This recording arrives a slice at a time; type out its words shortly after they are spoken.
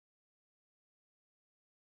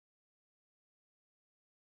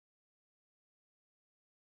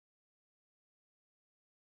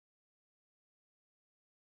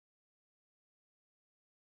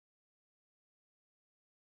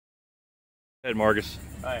Hey, Marcus.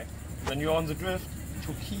 Right. When you're on the drift,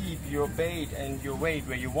 to keep your bait and your weight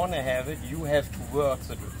where you want to have it, you have to work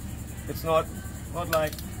the drift. It's not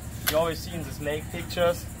like you always see in these lake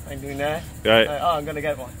pictures. I'm doing that. Right. Oh, I'm gonna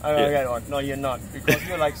get one. I'm gonna get one. No, you're not, because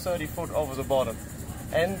you're like 30 foot over the bottom,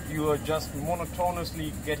 and you are just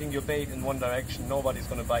monotonously getting your bait in one direction. Nobody's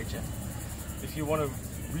gonna bite you. If you want to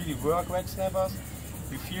really work red snappers,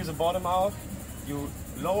 you feel the bottom out. You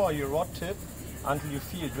lower your rod tip until you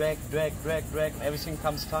feel drag, and everything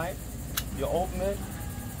comes tight. You open it,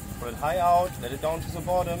 put it high out, let it down to the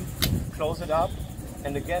bottom, close it up,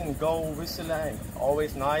 and again go with the line.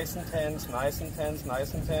 Always nice and tense, nice and tense,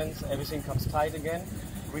 nice and tense. Everything comes tight again.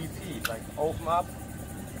 Repeat, like open up,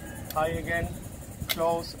 tie again,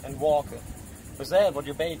 close, and walk it. With that, what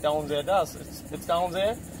your bait down there does, it's down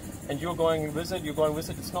there, and you're going with it,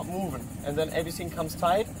 it's not moving. And then everything comes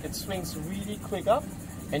tight, it swings really quick up,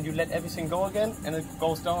 and you let everything go again, and it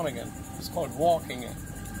goes down again. It's called walking it.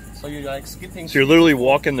 So you're like skipping. So you're literally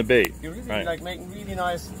walking the bait. You're really like making really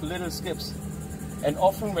nice little skips. And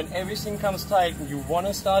often when everything comes tight and you want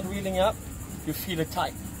to start reeling up, you feel it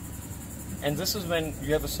tight. And this is when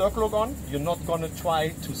you have a circle hook on, you're not going to try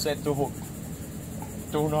to set the hook.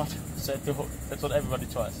 Do not set the hook. That's what everybody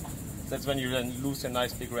tries. That's when you then lose your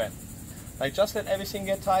nice big red. Like just let everything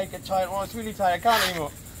get tight. Oh, it's really tight, I can't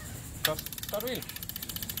anymore. Just start reeling.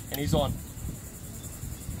 And he's on.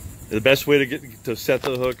 The best way to set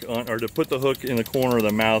the hook on, or to put the hook in the corner of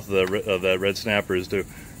the mouth of that red snapper, is to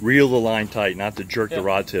reel the line tight, not to jerk the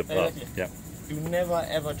rod tip up. Yeah. You never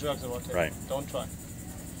ever jerk the rod tip. Right. Don't try.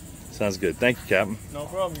 Sounds good. Thank you, Captain. No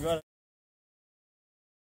problem. You got it.